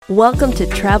Welcome to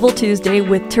Travel Tuesday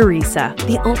with Teresa,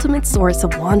 the ultimate source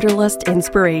of wanderlust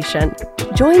inspiration.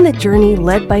 Join the journey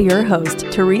led by your host,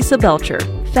 Teresa Belcher,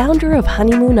 founder of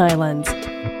Honeymoon Islands.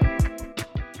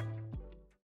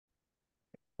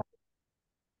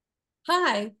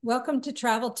 Hi, welcome to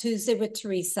Travel Tuesday with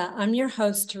Teresa. I'm your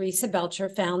host, Teresa Belcher,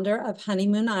 founder of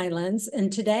Honeymoon Islands.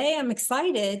 And today I'm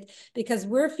excited because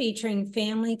we're featuring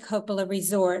family Coppola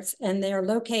resorts, and they're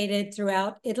located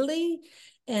throughout Italy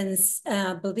and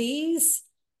Belize,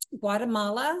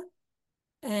 Guatemala.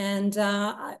 And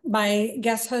my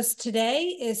guest host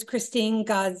today is Christine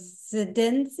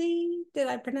Gazzadenzi. Did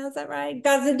I pronounce that right?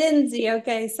 Gazzadenzi.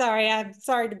 Okay, sorry. I'm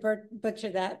sorry to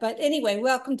butcher that. But anyway,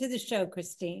 welcome to the show,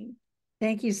 Christine.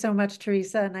 Thank you so much,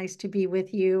 Teresa. Nice to be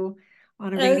with you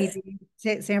on a rainy Oh,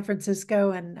 day in San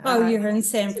Francisco. And you're in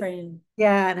San Fran.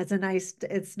 yeah, and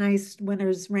it's nice when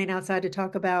there's rain outside to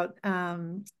talk about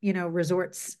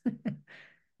resorts.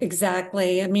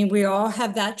 Exactly. I mean, we all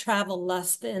have that travel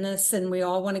lust in us and we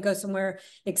all want to go somewhere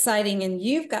exciting. And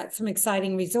you've got some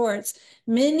exciting resorts.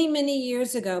 Many, many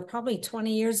years ago, probably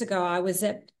 20 years ago, I was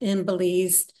in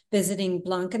Belize visiting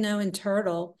Blancano and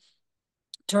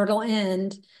Turtle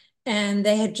End, and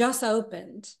they had just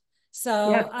opened. Yeah,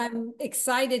 So I'm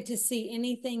excited to see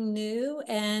anything new,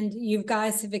 and you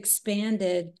guys have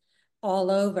expanded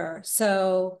all over.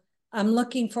 So I'm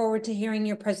looking forward to hearing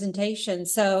your presentation.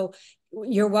 So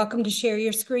you're welcome to share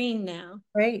your screen now.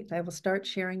 great. I will start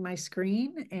sharing my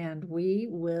screen and we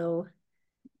will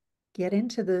get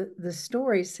into the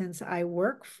story since I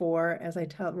work for, as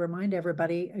remind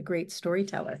everybody, a great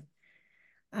storyteller.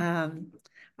 Um,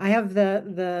 I have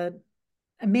the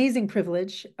amazing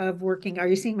privilege of working. Are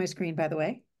you seeing my screen, by the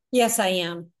way? Yes, I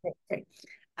am. Okay.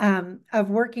 Of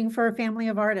working for a family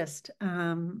of artists.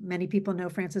 Many people know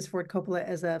Francis Ford Coppola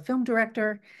as a film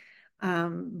director,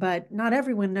 but not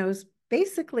everyone knows.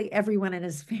 Basically, everyone in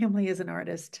his family is an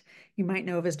artist. You might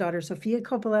know of his daughter, Sofia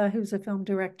Coppola, who's a film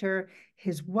director,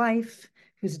 his wife,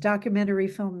 who's a documentary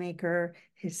filmmaker,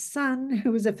 his son,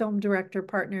 who is a film director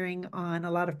partnering on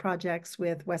a lot of projects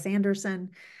with Wes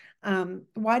Anderson.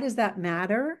 Why does that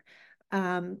matter?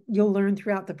 You'll learn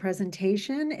throughout the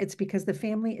presentation. It's because the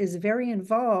family is very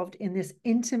involved in this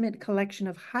intimate collection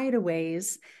of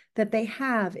hideaways that they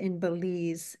have in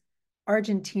Belize,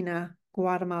 Argentina,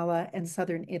 Guatemala, and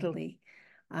southern Italy.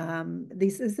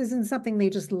 This isn't something they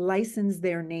just license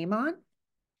their name on.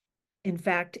 In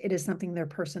fact, it is something they're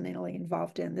personally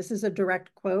involved in. This is a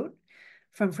direct quote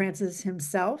from Francis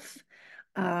himself.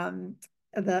 Um,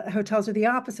 the hotels are the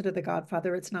opposite of the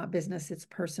Godfather. It's not business, it's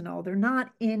personal. They're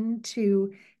not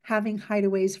into having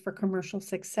hideaways for commercial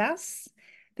success.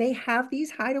 They have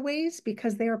these hideaways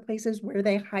because they are places where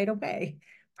they hide away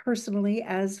personally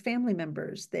as family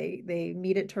members. They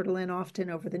meet at Turtle Inn often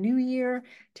over the new year,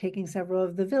 taking several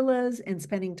of the villas and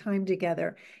spending time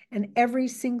together. And every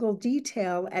single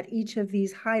detail at each of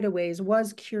these hideaways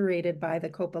was curated by the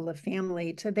Coppola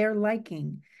family to their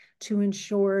liking, to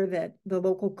ensure that the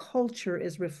local culture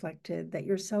is reflected, that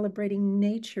you're celebrating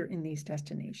nature in these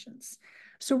destinations.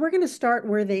 So we're going to start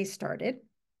where they started,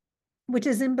 which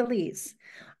is in Belize.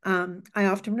 I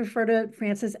often refer to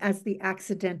Francis as the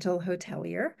accidental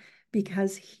hotelier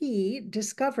because he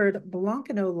discovered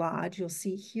Blancano Lodge. You'll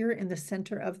see here in the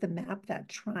center of the map, that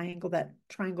triangle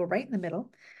right in the middle,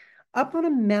 up on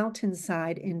a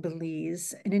mountainside in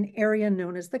Belize in an area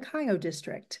known as the Cayo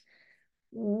District.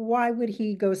 Why would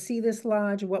he go see this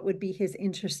lodge? What would be his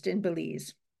interest in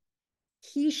Belize?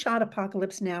 He shot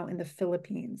Apocalypse Now in the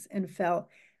Philippines and fell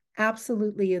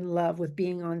absolutely in love with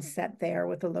being on set there,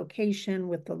 with the location,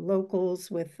 with the locals,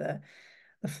 with the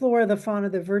flora, the fauna,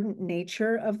 the verdant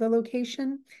nature of the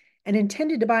location, and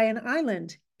intended to buy an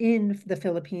island in the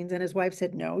Philippines. And his wife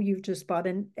said, no, you've just bought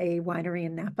a winery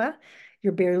in Napa.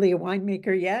 You're barely a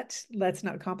winemaker yet. Let's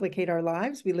not complicate our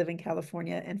lives. We live in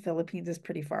California and Philippines is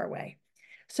pretty far away.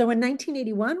 So in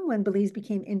 1981, when Belize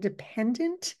became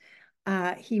independent,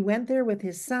 he went there with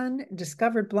his son,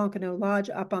 discovered Blancano Lodge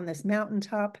up on this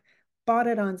mountaintop, bought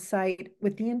it on site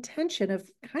with the intention of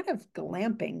kind of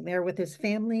glamping there with his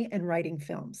family and writing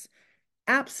films.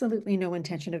 Absolutely no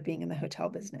intention of being in the hotel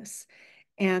business.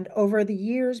 And over the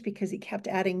years, because he kept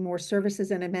adding more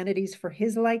services and amenities for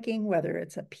his liking, whether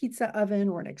it's a pizza oven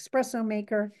or an espresso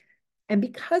maker, and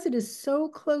because it is so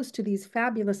close to these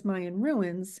fabulous Mayan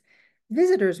ruins,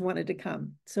 visitors wanted to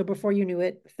come. So before you knew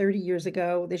it, 30 years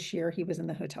ago, this year, he was in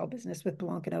the hotel business with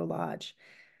Blancano Lodge.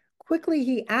 Quickly,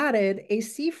 he added a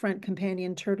seafront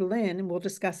companion, Turtle Inn, and we'll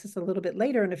discuss this a little bit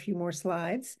later in a few more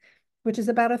slides, which is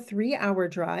about a 3-hour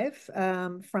drive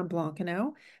from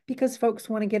Blancano, because folks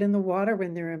want to get in the water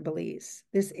when they're in Belize.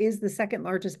 This is the second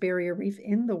largest barrier reef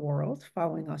in the world,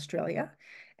 following Australia.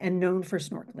 and known for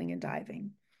snorkeling and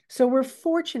diving. So we're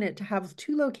fortunate to have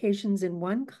 2 locations in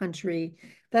one country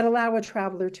that allow a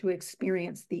traveler to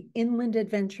experience the inland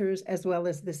adventures as well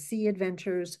as the sea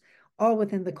adventures, all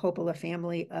within the Coppola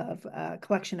family of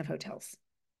collection of hotels.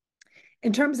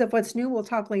 In terms of what's new, we'll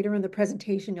talk later in the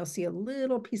presentation. You'll see a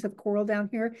little piece of coral down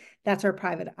here. That's our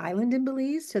private island in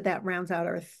Belize. So that rounds out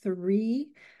our 3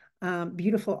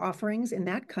 beautiful offerings in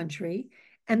that country.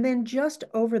 And then just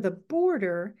over the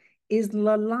border is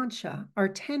La Lancha, our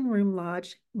 10-room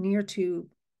lodge near to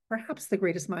perhaps the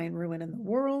greatest Mayan ruin in the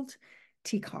world,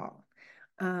 Tikal.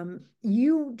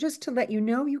 Just to let you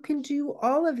know, you can do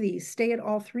all of these, stay at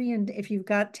all 3. And if you've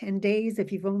got 10 days,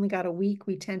 if you've only got a week,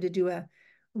 we tend to do a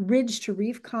ridge to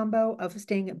reef combo of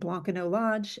staying at Blancano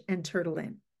Lodge and Turtle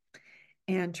Inn.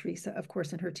 And Teresa, of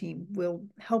course, and her team will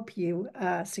help you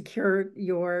secure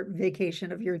your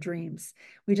vacation of your dreams.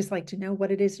 We just like to know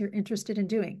what it is you're interested in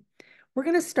doing. We're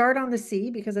going to start on the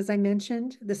sea because, as I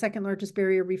mentioned, the 2nd largest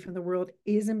barrier reef in the world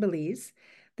is in Belize.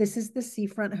 This is the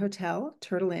Seafront Hotel,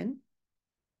 Turtle Inn.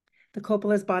 The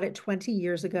Coppolas bought it 20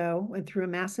 years ago, went through a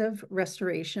massive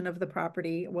restoration of the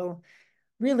property. Well,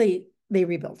 really, they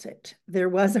rebuilt it. There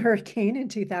was a hurricane in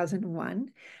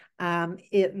 2001.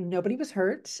 Nobody was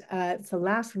hurt. It's the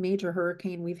last major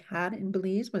hurricane we've had in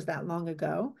Belize was that long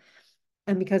ago.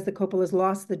 And because the Coppolas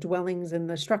lost the dwellings and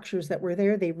the structures that were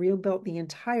there, they rebuilt the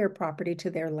entire property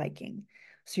to their liking.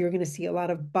 So you're going to see a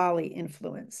lot of Bali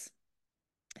influence.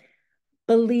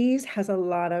 Belize has a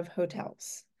lot of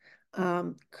hotels.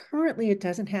 Currently, it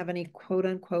doesn't have any quote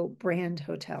unquote brand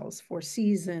hotels. Four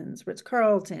Seasons,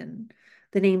 Ritz-Carlton,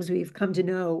 the names we've come to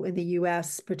know in the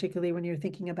US, particularly when you're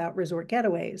thinking about resort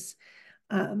getaways.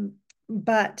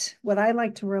 But what I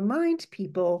like to remind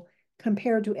people,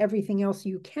 compared to everything else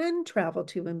you can travel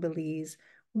to in Belize,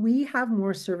 we have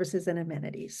more services and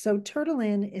amenities. So Turtle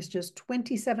Inn is just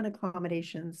 27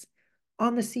 accommodations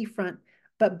on the seafront,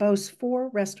 but boasts 4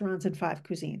 restaurants and 5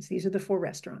 cuisines. These are the 4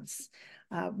 restaurants.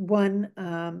 One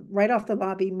right off the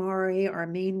lobby, Mare, our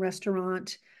main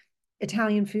restaurant,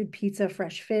 Italian food, pizza,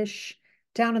 fresh fish.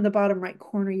 Down in the bottom right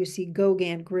corner, you see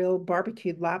Gauguin Grill,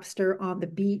 barbecued lobster on the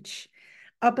beach.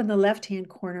 Up in the left-hand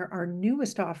corner, our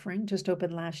newest offering, just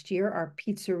opened last year, our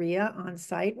pizzeria on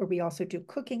site, where we also do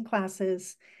cooking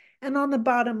classes. And on the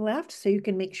bottom left, so you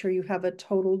can make sure you have a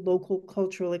total local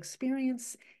cultural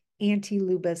experience, Auntie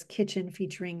Luba's Kitchen,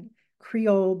 featuring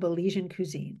Creole Belizean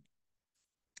cuisine.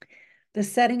 The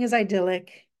setting is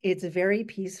idyllic. It's very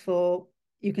peaceful.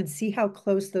 You can see how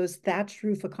close those thatched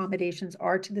roof accommodations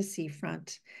are to the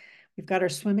seafront. We've got our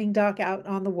swimming dock out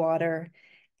on the water,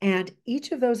 and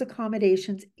each of those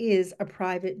accommodations is a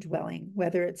private dwelling,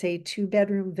 whether it's a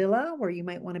 2-bedroom villa where you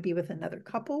might want to be with another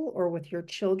couple or with your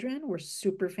children. We're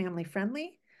super family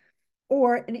friendly.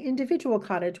 Or an individual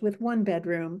cottage with 1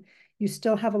 bedroom. You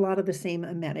still have a lot of the same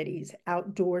amenities,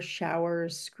 outdoor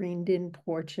showers, screened in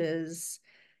porches.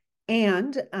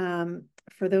 And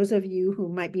for those of you who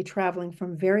might be traveling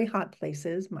from very hot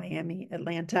places, Miami,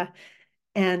 Atlanta,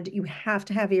 and you have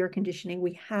to have air conditioning,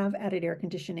 we have added air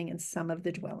conditioning in some of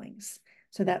the dwellings.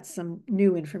 So that's some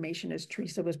new information, as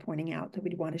Teresa was pointing out, that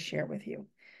we'd want to share with you.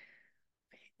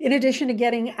 In addition to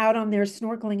getting out on there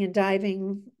snorkeling and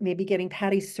diving, maybe getting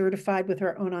Patty certified with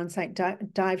our own on-site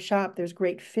dive shop, there's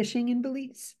great fishing in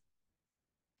Belize.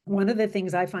 One of the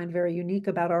things I find very unique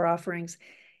about our offerings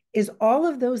is all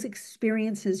of those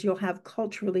experiences you'll have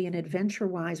culturally and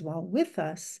adventure-wise while with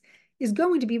us is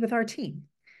going to be with our team.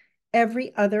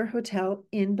 Every other hotel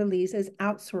in Belize is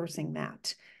outsourcing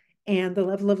that. And the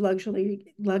level of luxury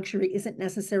isn't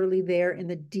necessarily there in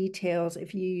the details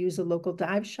if you use a local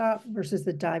dive shop versus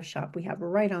the dive shop we have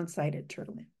right on site at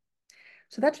Turtle Inn.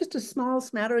 So that's just a small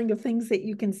smattering of things that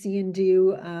you can see and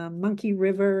do. Monkey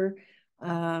River,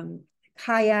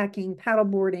 kayaking,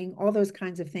 paddleboarding, all those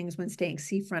kinds of things when staying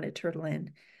seafront at Turtle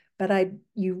Inn. But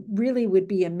you really would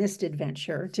be a missed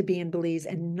adventure to be in Belize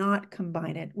and not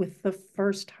combine it with the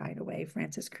first hideaway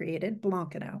Francis created,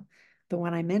 Blancano, the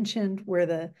one I mentioned where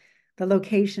the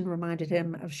location reminded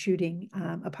him of shooting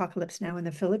Apocalypse Now in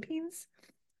the Philippines.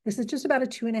 This is just about a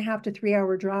 2.5 to 3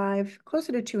 hour drive,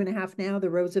 closer to 2.5 now. The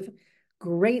roads have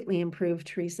greatly improved,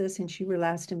 Teresa, since you were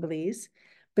last in Belize,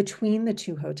 between the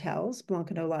 2 hotels,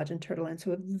 Blancano Lodge and Turtle Inn.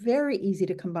 So very easy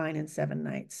to combine in 7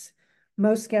 nights.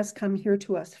 Most guests come here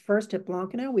to us first at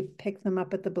Blancano. We pick them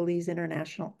up at the Belize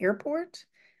International Airport.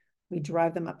 We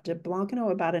drive them up to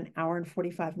Blancano, about an hour and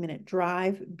 45-minute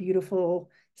drive,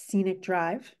 beautiful scenic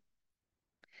drive.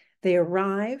 They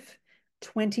arrive,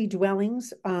 20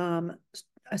 dwellings, a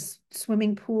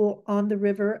swimming pool on the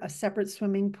river, a separate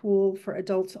swimming pool for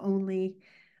adults only,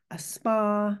 a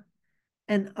spa,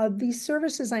 And these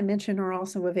services I mentioned are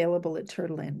also available at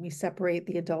Turtle Inn. We separate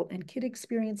the adult and kid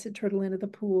experience at Turtle Inn at the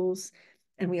pools.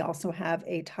 And we also have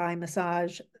a Thai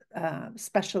massage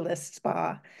specialist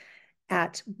spa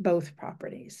at both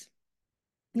properties.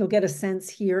 You'll get a sense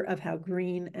here of how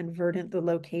green and verdant the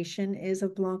location is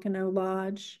of Blancano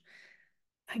Lodge.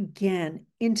 Again,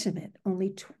 intimate, only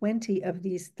 20 of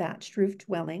these thatched roof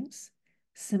dwellings.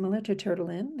 Similar to Turtle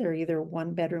Inn, they're either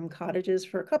one-bedroom cottages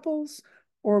for couples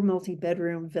or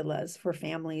multi-bedroom villas for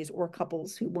families or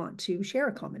couples who want to share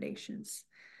accommodations.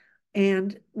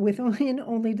 And within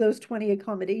only those 20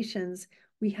 accommodations,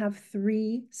 we have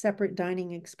 3 separate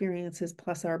dining experiences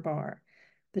plus our bar.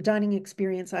 The dining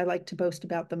experience I like to boast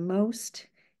about the most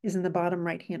is in the bottom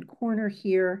right-hand corner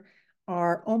here,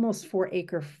 our almost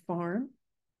 4-acre farm.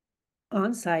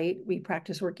 On site, we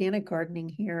practice organic gardening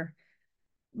here.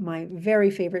 My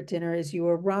very favorite dinner is you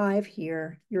arrive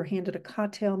here, you're handed a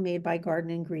cocktail made by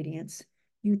garden ingredients.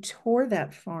 You tour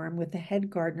that farm with the head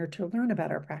gardener to learn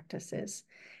about our practices.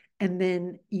 And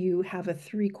then you have a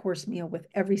 3-course meal with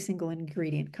every single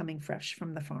ingredient coming fresh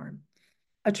from the farm.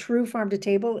 A true farm to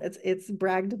table, it's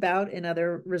bragged about in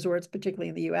other resorts, particularly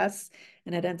in the US,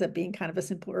 and it ends up being kind of a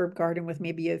simple herb garden with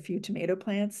maybe a few tomato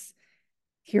plants.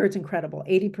 Here it's incredible.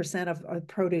 80% of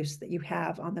produce that you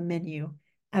have on the menu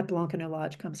at Blancano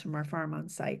Lodge comes from our farm on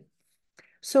site.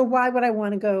 So why would I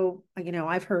want to go? You know,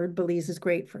 I've heard Belize is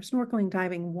great for snorkeling,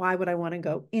 diving. Why would I want to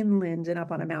go inland and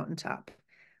up on a mountaintop?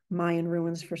 Mayan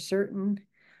ruins for certain.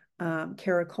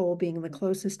 Caracol being the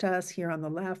closest to us here on the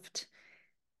left.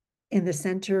 In the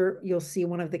center, you'll see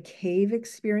one of the cave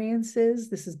experiences.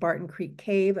 This is Barton Creek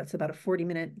Cave. That's about a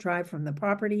 40-minute drive from the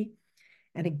property.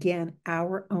 And again,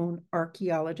 our own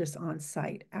archaeologists on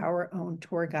site, our own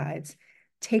tour guides,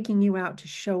 taking you out to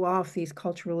show off these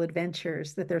cultural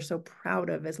adventures that they're so proud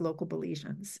of as local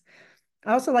Belizeans.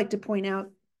 I also like to point out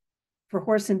for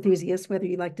horse enthusiasts, whether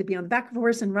you like to be on the back of a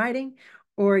horse and riding,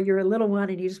 or you're a little one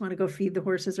and you just want to go feed the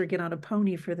horses or get on a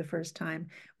pony for the first time,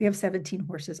 we have 17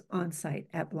 horses on site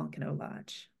at Blancano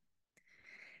Lodge.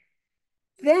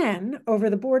 Then over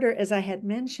the border, as I had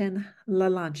mentioned, La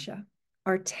Lancha,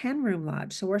 our 10-room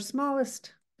lodge. So our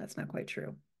smallest, that's not quite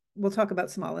true. We'll talk about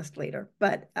smallest later,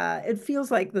 but it feels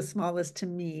like the smallest to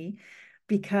me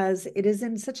because it is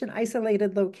in such an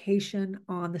isolated location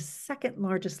on the 2nd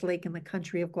largest lake in the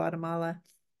country of Guatemala.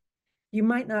 You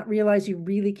might not realize you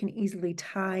really can easily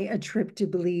tie a trip to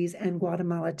Belize and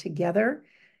Guatemala together.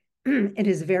 It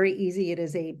is very easy. It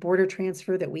is a border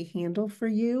transfer that we handle for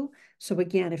you. So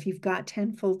again, if you've got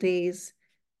 10 full days,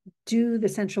 do the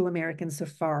Central American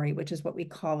Safari, which is what we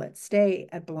call it. Stay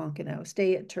at Blancano,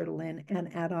 stay at Turtle Inn,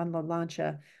 and add on La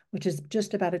Lancha, which is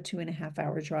just about a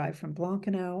 2.5-hour drive from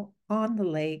Blancano on the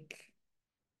lake.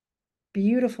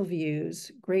 Beautiful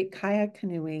views, great kayak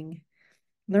canoeing,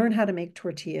 learn how to make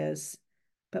tortillas,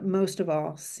 but most of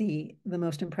all, see the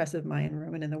most impressive Mayan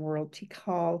ruin in the world,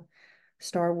 Tikal.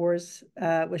 Star Wars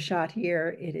was shot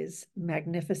here. It is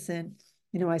magnificent.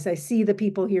 You know, as I see the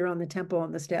people here on the temple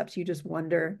on the steps, you just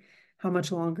wonder how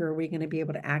much longer are we going to be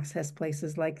able to access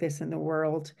places like this in the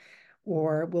world?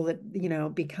 Or will it, you know,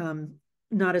 become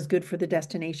not as good for the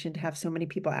destination to have so many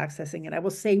people accessing it? I will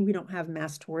say we don't have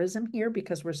mass tourism here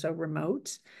because we're so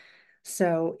remote.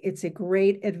 So it's a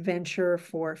great adventure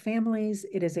for families.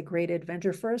 It is a great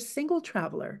adventure for a single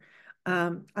traveler.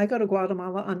 I go to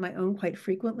Guatemala on my own quite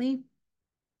frequently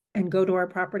and go to our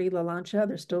property, La Lancha.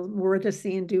 There's still more to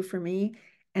see and do for me,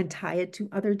 and tie it to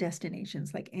other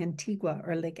destinations like Antigua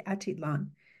or Lake Atitlan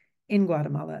in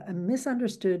Guatemala, a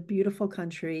misunderstood, beautiful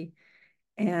country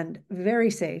and very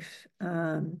safe.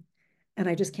 And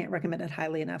I just can't recommend it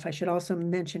highly enough. I should also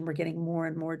mention we're getting more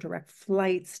and more direct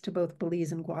flights to both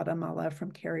Belize and Guatemala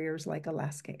from carriers like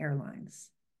Alaska Airlines.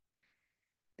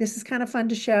 This is kind of fun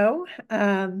to show.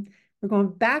 We're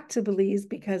going back to Belize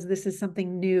because this is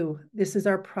something new. This is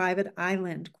our private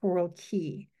island, Coral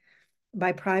Key.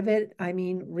 By private, I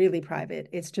mean really private.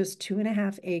 It's just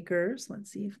 2.5 acres.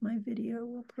 Let's see if my video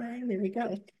will play. There we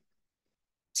go.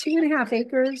 2.5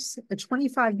 acres, a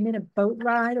 25-minute boat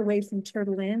ride away from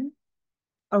Turtle Inn,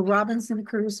 a Robinson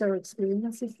Crusoe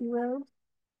experience, if you will.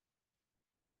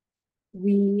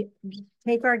 We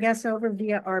take our guests over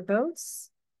via our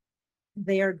boats.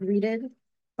 They are greeted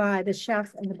by the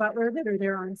chef and the butler that are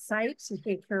there on site to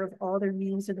take care of all their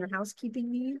meals and their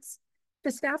housekeeping needs. The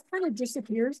staff kind of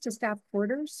disappears to staff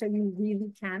quarters, so you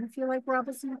really can feel like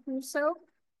Robinson Crusoe.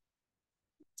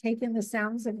 Take in the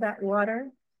sounds of that water,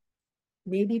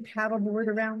 maybe paddleboard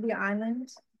around the island.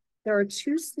 There are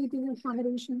 2 sleeping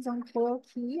accommodations on Coral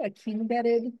Key, a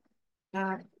king-bedded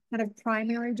kind of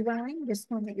primary dwelling, this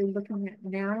one that you're looking at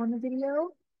now on the video,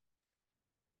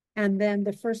 And then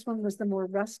the first one was the more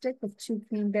rustic with 2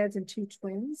 queen beds and 2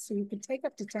 twins. So you could take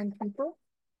up to 10 people.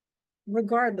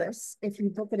 Regardless, if you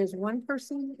book it as one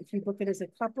person, if you book it as a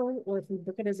couple, or if you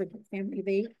book it as a family of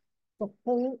 8, the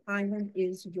whole island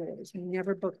is yours. You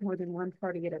never book more than one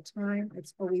party at a time.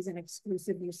 It's always an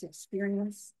exclusive use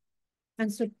experience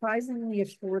and surprisingly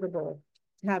affordable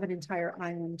to have an entire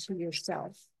island to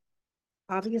yourself.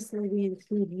 Obviously, we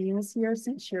include meals here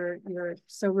since you're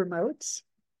so remote.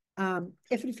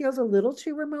 If it feels a little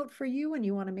too remote for you and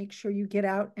you want to make sure you get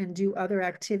out and do other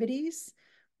activities,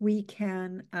 we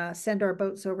can send our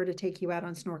boats over to take you out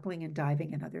on snorkeling and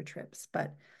diving and other trips,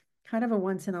 but kind of a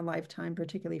once in a lifetime,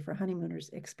 particularly for honeymooners,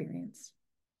 experience.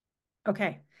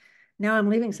 Okay, now I'm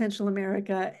leaving Central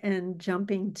America and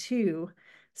jumping to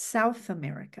South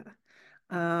America.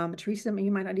 Teresa,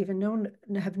 you might not even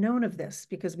have known of this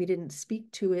because we didn't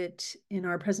speak to it in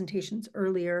our presentations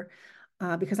earlier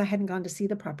because I hadn't gone to see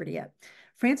the property yet.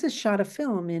 Francis shot a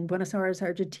film in Buenos Aires,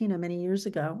 Argentina many years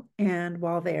ago. And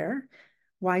while there,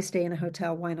 why stay in a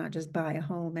hotel? Why not just buy a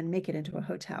home and make it into a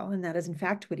hotel? And that is in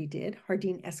fact what he did.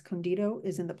 Jardín Escondido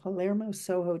is in the Palermo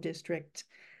Soho district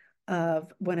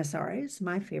of Buenos Aires,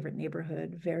 my favorite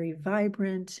neighborhood, very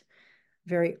vibrant,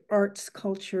 very arts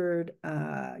cultured,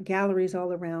 galleries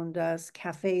all around us,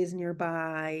 cafes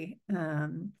nearby.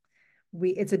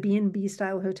 It's a B&B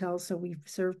style hotel, so we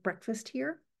serve breakfast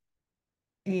here.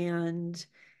 And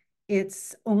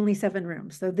it's only 7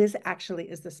 rooms. So this actually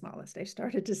is the smallest. I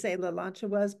started to say La Lancha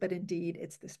was, but indeed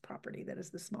it's this property that is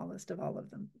the smallest of all of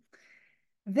them.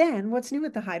 Then what's new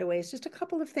at the Hideaways? Just a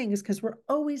couple of things because we're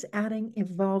always adding,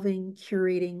 evolving,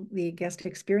 curating the guest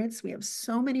experience. We have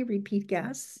so many repeat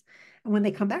guests. And when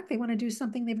they come back, they want to do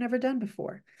something they've never done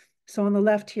before. So on the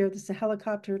left here, this is a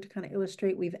helicopter to kind of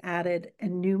illustrate. We've added a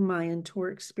new Mayan tour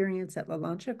experience at La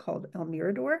Lancha called El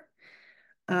Mirador.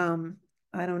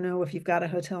 I don't know if you've got a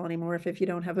hotel anymore, if you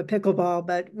don't have a pickleball,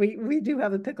 but we do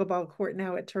have a pickleball court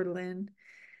now at Turtle Inn.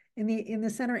 In the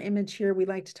center image here, we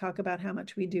like to talk about how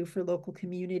much we do for local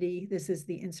community. This is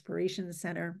the Inspiration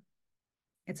Center.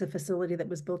 It's a facility that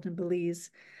was built in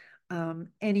Belize.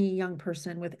 Any young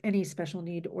person with any special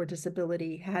need or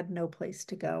disability had no place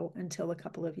to go until a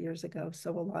couple of years ago.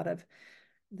 So a lot of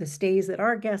the stays that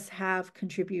our guests have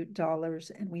contribute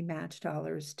dollars, and we match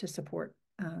dollars to support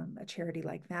a charity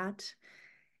like that.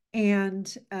 And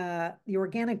the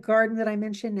organic garden that I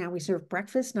mentioned, now we serve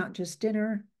breakfast, not just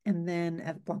dinner, and then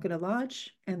at Blanca de Lodge,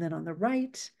 and then on the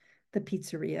right, the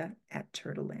pizzeria at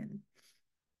Turtle Inn.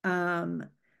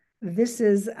 This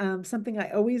is something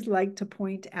I always like to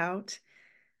point out.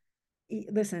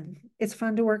 Listen, it's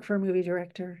fun to work for a movie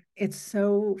director. It's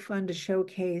so fun to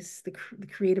showcase the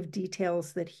creative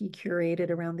details that he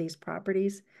curated around these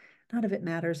properties. None of it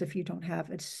matters if you don't have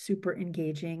a super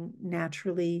engaging,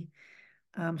 naturally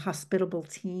hospitable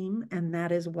team, and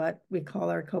that is what we call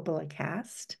our Coppola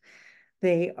cast.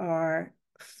 They are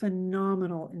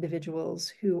phenomenal individuals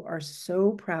who are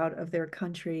so proud of their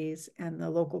countries and the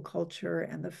local culture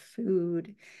and the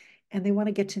food, and they want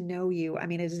to get to know you. I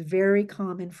mean, it is very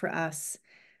common for us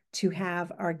to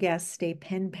have our guests stay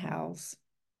pen pals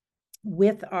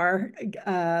with our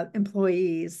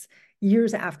employees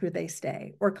years after they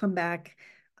stay or come back.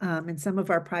 In some of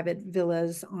our private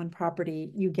villas on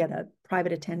property, you get a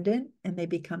private attendant and they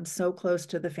become so close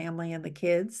to the family and the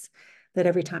kids that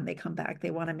every time they come back,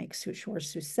 they want to make sure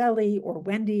Suselli or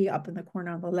Wendy up in the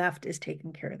corner on the left is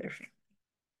taking care of their family.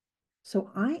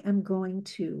 So I am going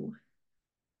to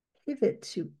pivot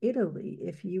to Italy,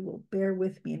 if you will bear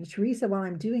with me. And Teresa, while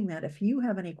I'm doing that, if you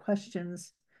have any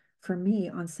questions for me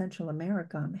on Central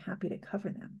America, I'm happy to cover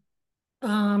them.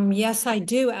 Yes, I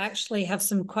do actually have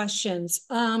some questions.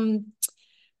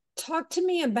 Talk to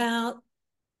me about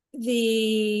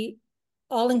the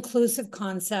all-inclusive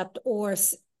concept or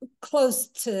close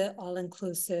to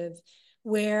all-inclusive,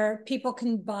 where people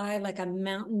can buy like a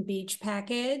mountain beach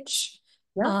package.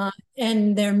 Yeah.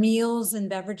 And their meals and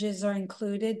beverages are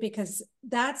included, because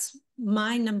that's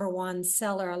my number one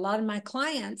seller. A lot of my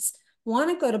clients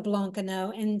want to go to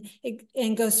Blancano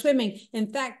and go swimming. In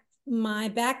fact, my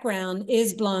background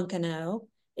is Blancano.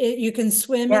 You can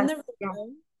swim in the river,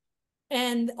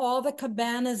 and all the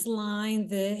cabanas line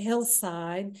the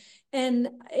hillside. And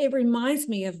it reminds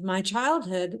me of my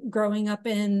childhood growing up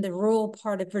in the rural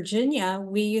part of Virginia.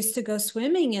 We used to go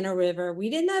swimming in a river. We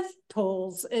didn't have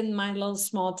pools in my little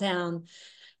small town.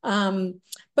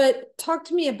 But talk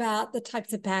to me about the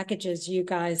types of packages you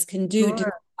guys can do. Sure. Do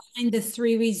you find the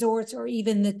 3 resorts or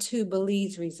even the 2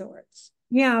 Belize resorts?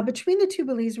 Yeah, between the 2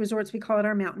 Belize resorts, we call it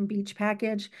our mountain beach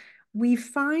package. We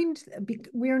find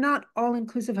we are not all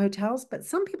inclusive hotels, but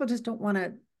some people just don't want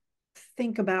to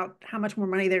think about how much more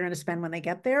money they're going to spend when they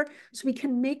get there. So we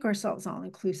can make ourselves all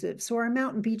inclusive. So our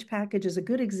mountain beach package is a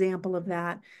good example of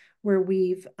that, where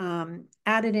we've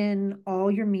added in all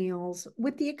your meals,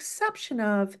 with the exception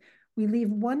of we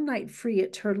leave one night free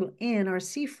at Turtle Inn, our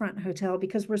seafront hotel,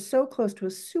 because we're so close to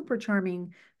a super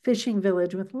charming fishing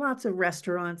village with lots of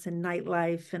restaurants and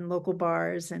nightlife and local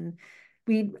bars. And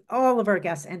all of our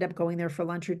guests end up going there for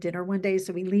lunch or dinner one day.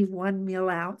 So we leave one meal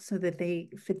out so that they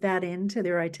fit that into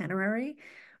their itinerary.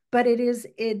 But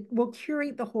it will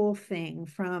curate the whole thing,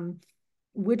 from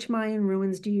which Mayan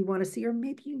ruins do you want to see, or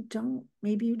maybe you don't.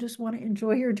 Maybe you just want to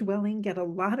enjoy your dwelling, get a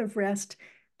lot of rest,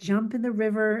 jump in the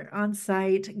river on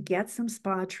site, get some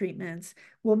spa treatments.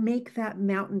 We'll make that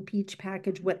mountain beach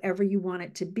package whatever you want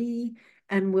it to be,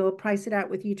 and we'll price it out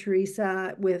with you,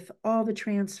 Teresa, with all the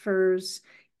transfers,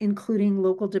 including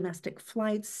local domestic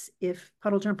flights, if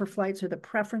puddle jumper flights are the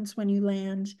preference when you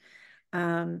land.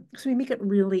 So we make it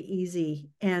really easy.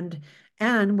 And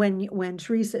when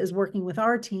Teresa is working with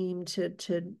our team to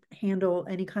handle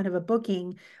any kind of a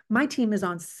booking, my team is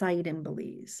on site in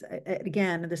Belize.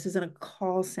 Again, this isn't a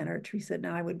call center. Teresa and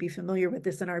I would be familiar with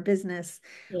this in our business,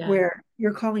 where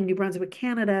you're calling New Brunswick,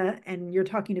 Canada, and you're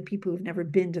talking to people who've never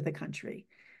been to the country.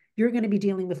 You're going to be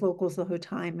dealing with locals the whole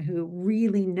time who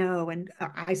really know, and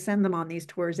I send them on these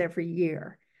tours every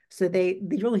year. So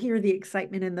you'll hear the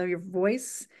excitement in your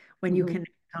voice when you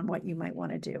connect on what you might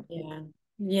want to do. Yeah.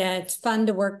 Yeah, it's fun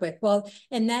to work with. Well,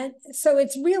 so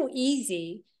it's real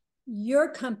easy. Your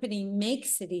company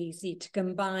makes it easy to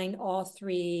combine all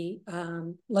three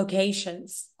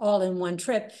locations all in one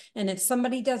trip. And if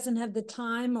somebody doesn't have the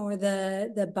time or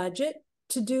the budget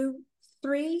to do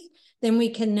three, then we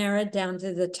can narrow it down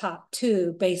to the top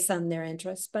two based on their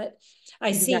interests. But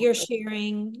I see you're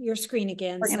sharing your screen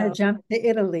again. We're going to jump to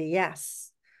Italy.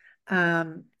 Yes.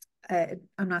 I'm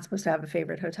not supposed to have a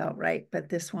favorite hotel, right? But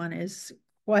this one is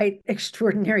quite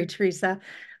extraordinary, Teresa.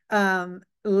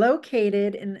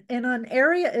 Located in an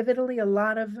area of Italy a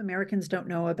lot of Americans don't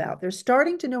know about. They're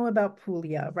starting to know about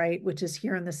Puglia, right, which is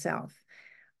here in the south.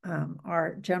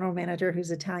 Our general manager,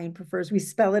 who's Italian, prefers we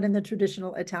spell it in the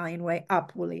traditional Italian way,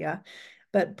 Apulia.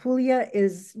 But Puglia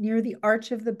is near the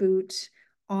Arch of the Boot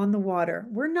on the water.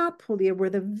 We're not Puglia, we're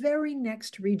the very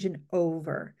next region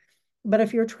over. But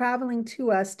if you're traveling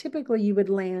to us, typically you would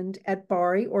land at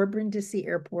Bari or Brindisi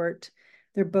Airport.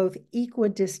 They're both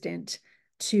equidistant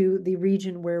to the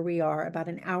region where we are, about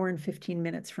an hour and 15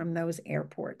 minutes from those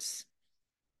airports.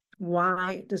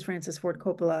 Why does Francis Ford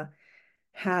Coppola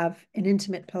have an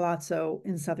intimate palazzo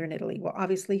in southern Italy? Well,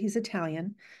 obviously he's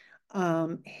Italian.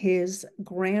 His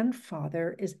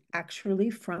grandfather is actually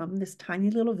from this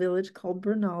tiny little village called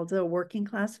Bernaldo, a working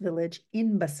class village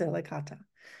in Basilicata.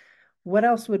 What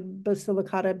else would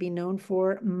Basilicata be known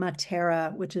for?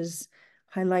 Matera, which is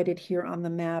highlighted here on the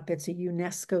map. It's a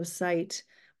UNESCO site.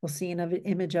 We'll see an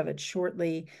image of it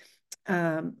shortly.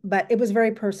 But it was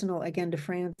very personal, again, to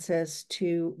Francis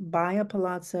to buy a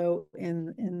palazzo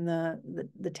in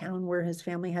the town where his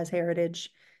family has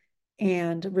heritage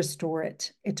and restore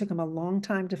it. It took him a long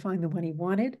time to find the one he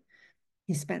wanted.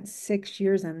 He spent 6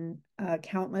 years and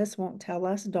countless, won't tell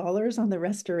us, dollars on the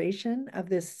restoration of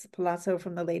this palazzo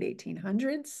from the late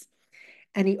 1800s.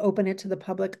 And he opened it to the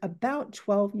public about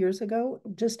 12 years ago,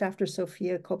 just after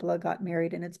Sofia Coppola got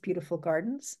married, in its beautiful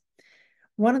gardens.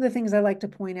 One of the things I like to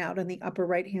point out on the upper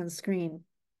right-hand screen,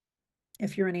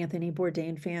 if you're an Anthony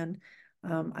Bourdain fan,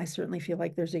 I certainly feel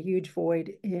like there's a huge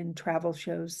void in travel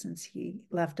shows since he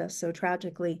left us so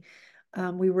tragically.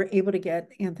 We were able to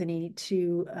get Anthony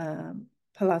to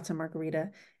Palazzo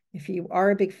Margherita. If you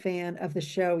are a big fan of the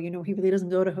show, you know he really doesn't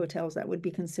go to hotels that would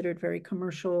be considered very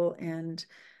commercial and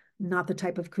not the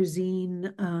type of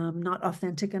cuisine, not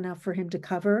authentic enough for him to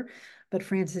cover. But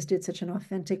Francis did such an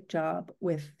authentic job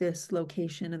with this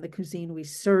location and the cuisine we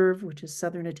serve, which is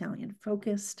Southern Italian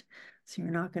focused. So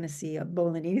you're not going to see a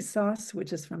bolognese sauce,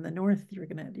 which is from the north. You're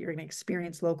gonna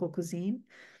experience local cuisine.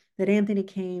 That Anthony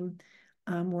came.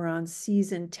 We're on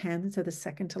season 10, so the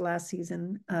second to last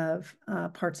season of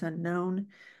Parts Unknown.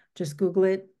 Just Google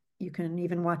it. You can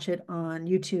even watch it on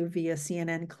YouTube via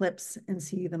CNN clips and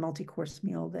see the multi-course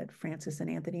meal that Francis and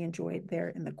Anthony enjoyed there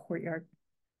in the courtyard.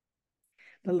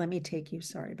 But let me take you,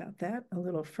 sorry about that, a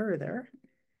little further.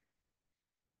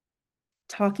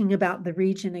 Talking about the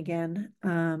region again,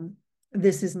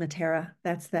 this is Matera.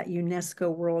 That's that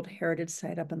UNESCO World Heritage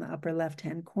Site up in the upper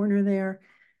left-hand corner there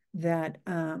that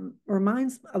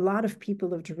reminds a lot of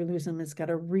people of Jerusalem. It's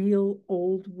got a real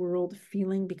old world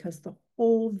feeling because the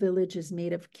whole village is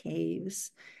made of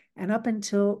caves. And up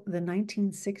until the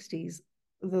 1960s,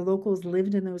 the locals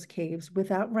lived in those caves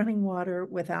without running water,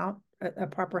 without a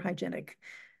proper hygienic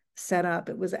set up.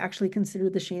 It was actually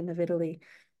considered the shame of Italy.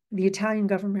 The Italian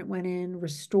government went in,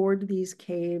 restored these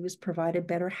caves, provided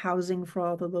better housing for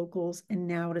all the locals, and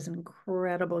now it is an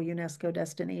incredible UNESCO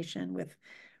destination with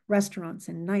restaurants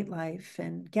and nightlife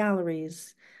and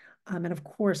galleries, and of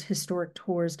course, historic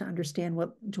tours to understand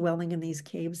what dwelling in these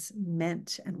caves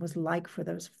meant and was like for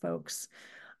those folks.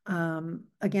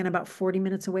 Again, about 40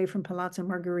 minutes away from Palazzo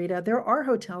Margherita. There are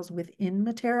hotels within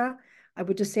Matera. I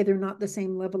would just say they're not the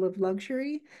same level of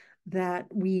luxury that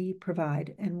we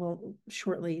provide. And we'll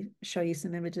shortly show you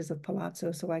some images of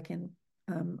Palazzo so I can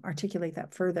articulate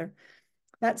that further.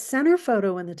 That center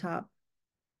photo in the top,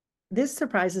 this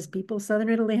surprises people. Southern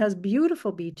Italy has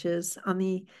beautiful beaches on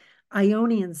the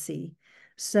Ionian Sea.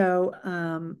 So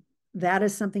that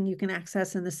is something you can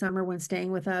access in the summer when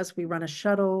staying with us. We run a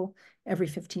shuttle every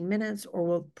 15 minutes, or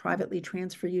we'll privately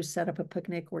transfer you, set up a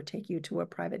picnic, or take you to a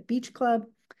private beach club.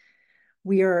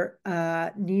 We are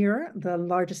near the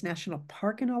largest national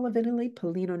park in all of Italy,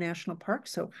 Pollino National Park.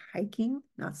 So hiking,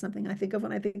 not something I think of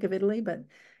when I think of Italy, but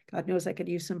God knows I could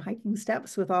use some hiking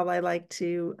steps with all I like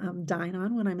to dine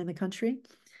on when I'm in the country.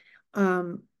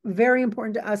 Very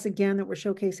important to us, again, that we're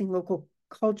showcasing local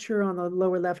culture. On the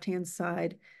lower left-hand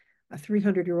side, a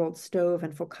 300-year-old stove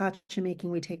and focaccia making.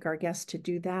 We take our guests to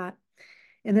do that.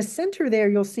 In the center there,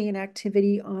 you'll see an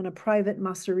activity on a private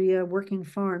masseria working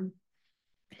farm.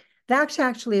 That's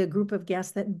actually a group of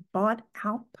guests that bought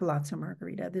out Palazzo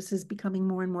Margherita. This is becoming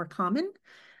more and more common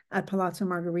at Palazzo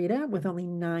Margherita, with only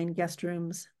 9 guest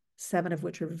rooms, 7 of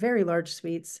which are very large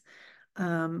suites.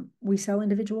 We sell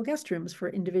individual guest rooms for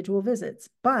individual visits,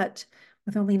 but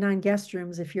with only 9 guest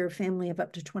rooms, if you're a family of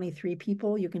up to 23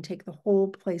 people, you can take the whole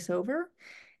place over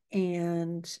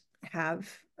and have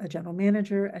a general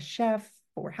manager, a chef,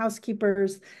 4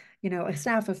 housekeepers, a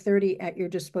staff of 30 at your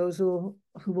disposal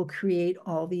who will create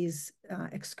all these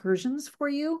excursions for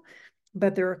you.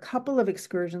 But there are a couple of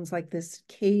excursions like this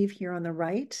cave here on the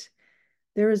right.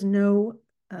 There's no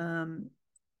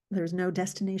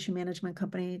destination management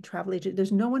company, travel agent.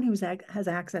 There's no one who has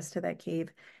access to that cave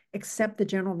except the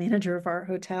general manager of our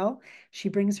hotel. She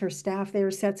brings her staff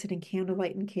there, sets it in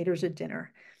candlelight, and caters a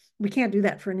dinner. We can't do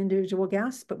that for an individual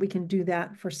guest, but we can do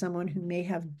that for someone who may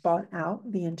have bought out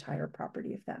the entire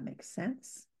property, if that makes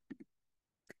sense.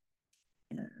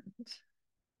 And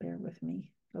bear with me,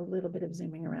 a little bit of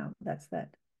zooming around. That's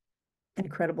that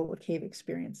incredible cave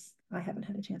experience. I haven't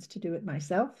had a chance to do it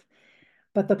myself,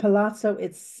 but the palazzo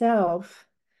itself,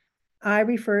 I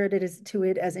refer to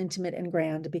it as intimate and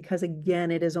grand because,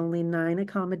 again, it is only 9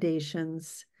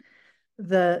 accommodations.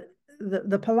 The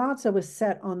palazzo was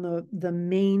set on the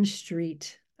main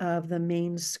street of the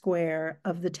main square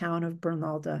of the town of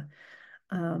Bernalda.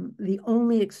 The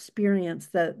only experience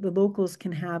that the locals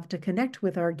can have to connect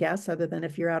with our guests, other than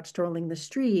if you're out strolling the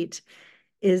street,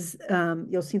 is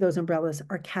you'll see those umbrellas,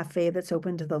 our cafe that's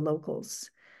open to the locals.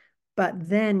 But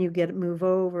then you move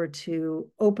over to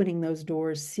opening those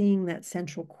doors, seeing that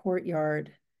central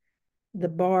courtyard, the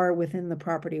bar within the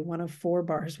property, one of 4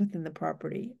 bars within the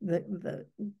property, the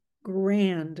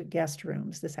grand guest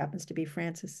rooms. This happens to be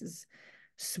Francis's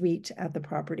suite at the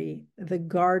property. The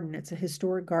garden, it's a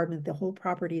historic garden. The whole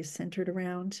property is centered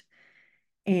around,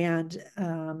 and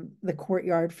the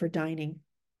courtyard for dining.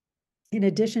 In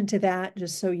addition to that,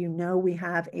 just so you know, we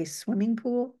have a swimming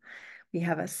pool. We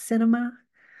have a cinema.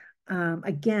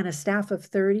 Again, a staff of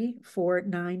 30 for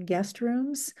 9 guest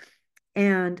rooms,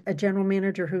 and a general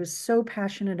manager who is so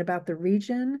passionate about the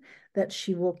region that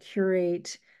she will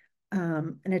curate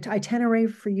an itinerary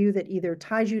for you that either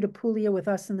ties you to Puglia with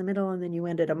us in the middle and then you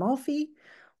end at Amalfi,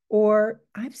 or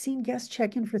I've seen guests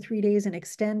check in for 3 days and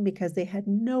extend because they had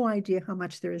no idea how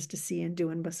much there is to see and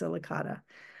do in Basilicata.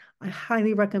 I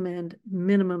highly recommend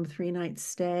minimum 3-night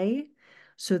stay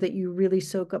so that you really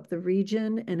soak up the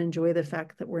region and enjoy the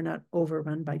fact that we're not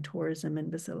overrun by tourism in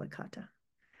Basilicata.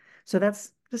 So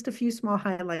that's just a few small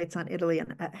highlights on Italy,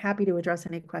 and happy to address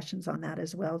any questions on that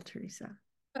as well, Teresa.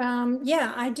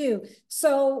 Yeah, I do.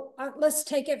 So let's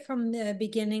take it from the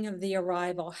beginning of the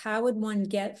arrival. How would one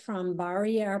get from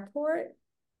Bari Airport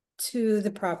to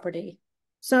the property?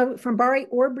 So from Bari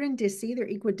or Brindisi, they're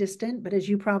equidistant, but as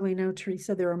you probably know,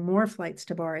 Teresa, there are more flights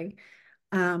to Bari.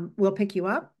 We'll pick you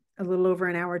up, a little over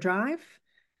an hour drive.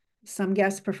 Some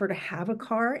guests prefer to have a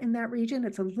car in that region.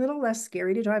 It's a little less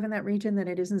scary to drive in that region than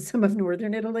it is in some of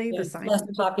northern Italy. Yeah, the less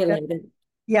populated.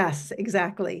 Yes,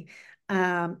 exactly.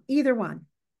 Either one.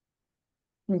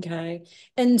 Okay.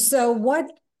 And so what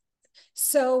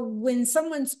So when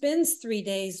someone spends 3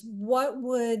 days, what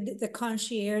would the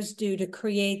concierge do to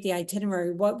create the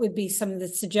itinerary? What would be some of the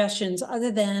suggestions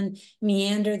other than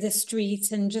meander the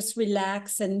streets and just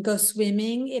relax and go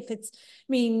swimming? If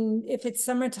it's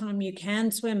summertime, you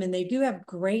can swim, and they do have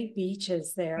great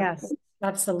beaches there. Yes.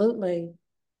 Absolutely.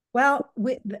 Well,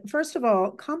 first of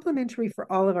all, complimentary for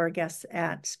all of our guests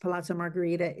at Palazzo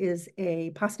Margherita is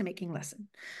a pasta making lesson.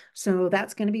 So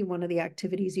that's going to be one of the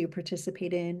activities you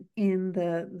participate in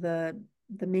the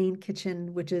main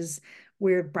kitchen, which is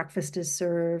where breakfast is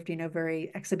served,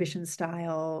 very exhibition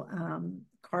style,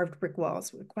 carved brick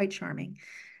walls, quite charming.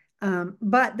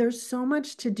 But there's so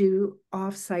much to do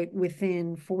offsite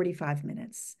within 45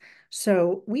 minutes.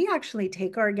 So we actually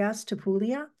take our guests to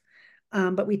Puglia.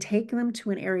 But we take them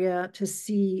to an area to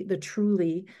see the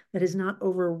Trulli that is not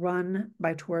overrun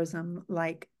by tourism,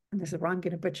 like, and this is wrong, I'm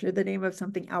going to butcher the name of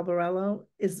something, Albarello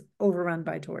is overrun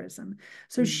by tourism.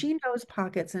 So she knows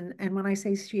pockets. And when I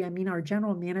say she, I mean our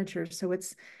general manager. So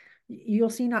you'll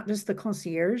see not just the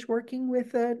concierge working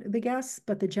with the guests,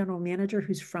 but the general manager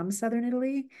who's from Southern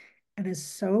Italy and is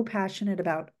so passionate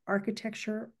about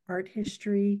architecture, art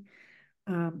history,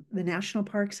 the national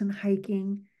parks and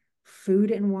hiking, food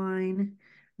and wine,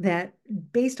 that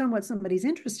based on what somebody's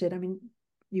interested, I mean,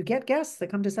 you get guests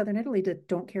that come to Southern Italy that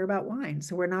don't care about wine.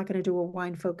 So we're not going to do a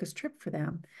wine focused trip for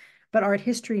them, but art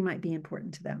history might be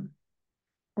important to them,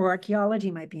 or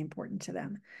archaeology might be important to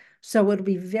them. So it'll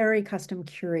be very custom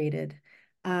curated.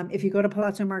 If you go to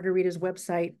Palazzo Margherita's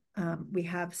website, we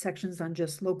have sections on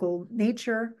just local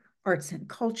nature, arts and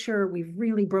culture. We've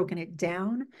really broken it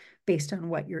down based on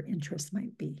what your interests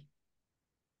might be.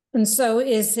 And so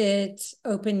is it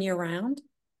open year round?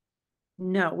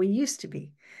 No, we used to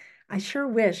be. I sure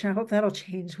wish. I hope that'll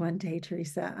change one day,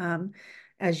 Teresa.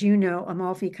 As you know,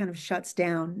 Amalfi kind of shuts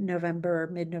down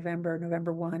mid-November,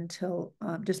 November 1 till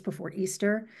just before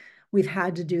Easter. We've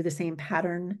had to do the same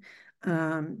pattern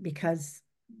because,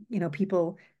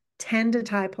 people tend to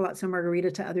tie Palazzo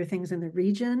Margherita to other things in the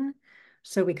region.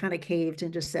 So we kind of caved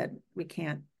and just said, we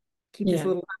can't keep this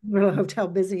little hotel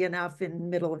busy enough in the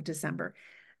middle of December.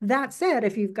 That said,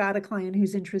 if you've got a client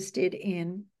who's interested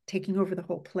in taking over the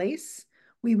whole place,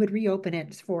 we would reopen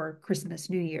it for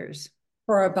Christmas, New Year's.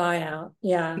 For a buyout.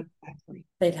 Yeah. Exactly.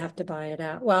 They'd have to buy it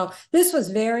out. Well, this was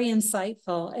very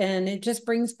insightful, and it just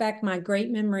brings back my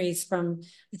great memories from,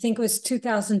 I think it was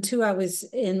 2002. I was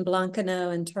in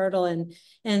Blancano and Turtle, and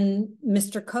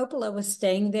Mr. Coppola was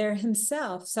staying there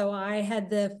himself. So I had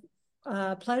the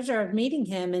pleasure of meeting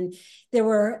him, and there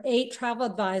were 8 travel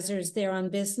advisors there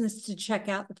on business to check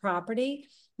out the property,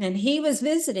 and he was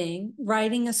visiting,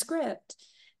 writing a script,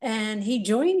 and he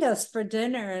joined us for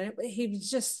dinner, and he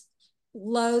was just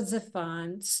loads of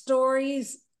fun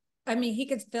stories. I mean, he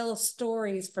could fill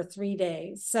stories for 3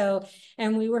 days. So,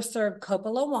 and we were served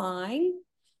Coppola wine,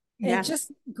 and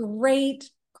just great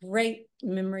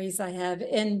memories I have.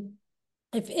 And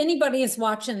if anybody is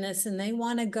watching this and they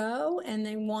want to go and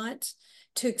they want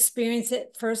to experience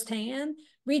it firsthand,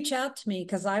 reach out to me,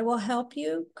 because I will help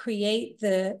you create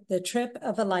the trip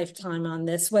of a lifetime on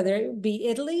this, whether it be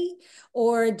Italy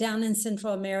or down in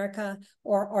Central America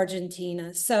or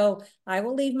Argentina. So I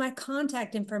will leave my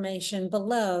contact information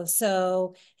below.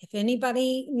 So if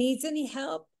anybody needs any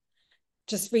help,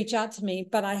 just reach out to me.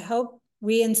 But I hope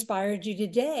we inspired you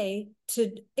today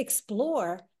to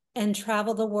explore and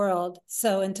travel the world.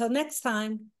 So until next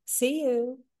time, see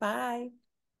you. Bye.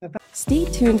 Stay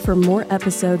tuned for more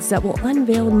episodes that will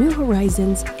unveil new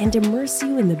horizons and immerse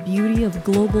you in the beauty of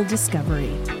global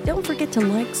discovery. Don't forget to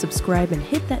like, subscribe, and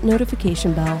hit that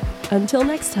notification bell. Until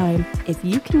next time, if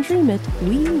you can dream it,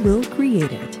 we will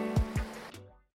create it.